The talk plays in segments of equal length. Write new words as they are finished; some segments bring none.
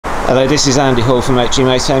Hello, this is Andy Hall from Oaktree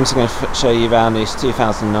Motorhomes. I'm going to show you around this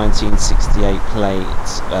 2019 68 plate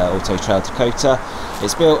Auto Trail Dakota.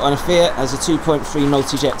 It's built on a Fiat, has a 2.3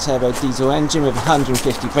 multi-jet turbo diesel engine with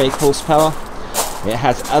 150 brake horsepower. It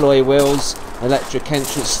has alloy wheels, electric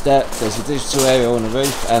entrance step, there's a digital aerial on the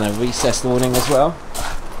roof and a recessed awning as well.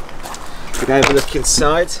 If we go have a look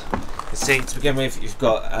inside, you see to begin with you've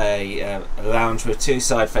got a lounge with two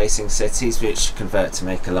side facing settees which convert to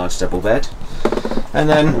make a large double bed. And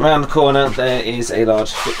then around the corner there is a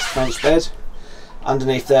large fixed bench bed.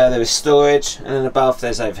 Underneath there is storage, and then above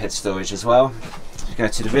there's overhead storage as well. If you go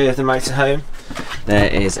to the rear of the motorhome, there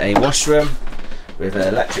is a washroom with an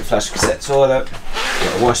electric flush cassette toilet,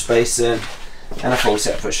 got a wash basin and a full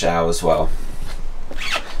separate shower as well.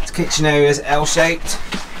 The kitchen area is L-shaped,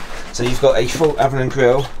 so you've got a full oven and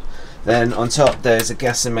grill. Then on top there's a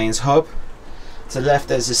gas and mains hob. To the left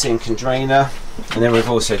there's a sink and drainer, and then we've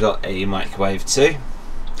also got a microwave too.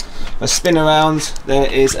 A spin around,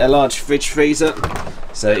 there is a large fridge freezer,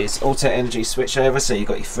 so it's auto energy switch over, so you've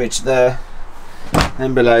got your fridge there,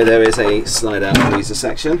 and below there is a slide out freezer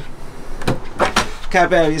section.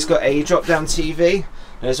 Cab area's got a drop down TV.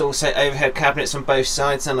 There's also overhead cabinets on both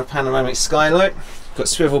sides and a panoramic skylight. Got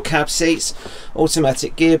swivel cab seats,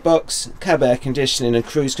 automatic gearbox, cab air conditioning and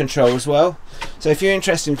cruise control as well. So if you're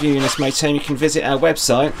interested in viewing this motorhome, you can visit our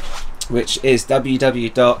website, which is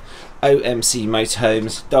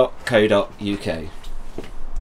www.omcmotorhomes.co.uk.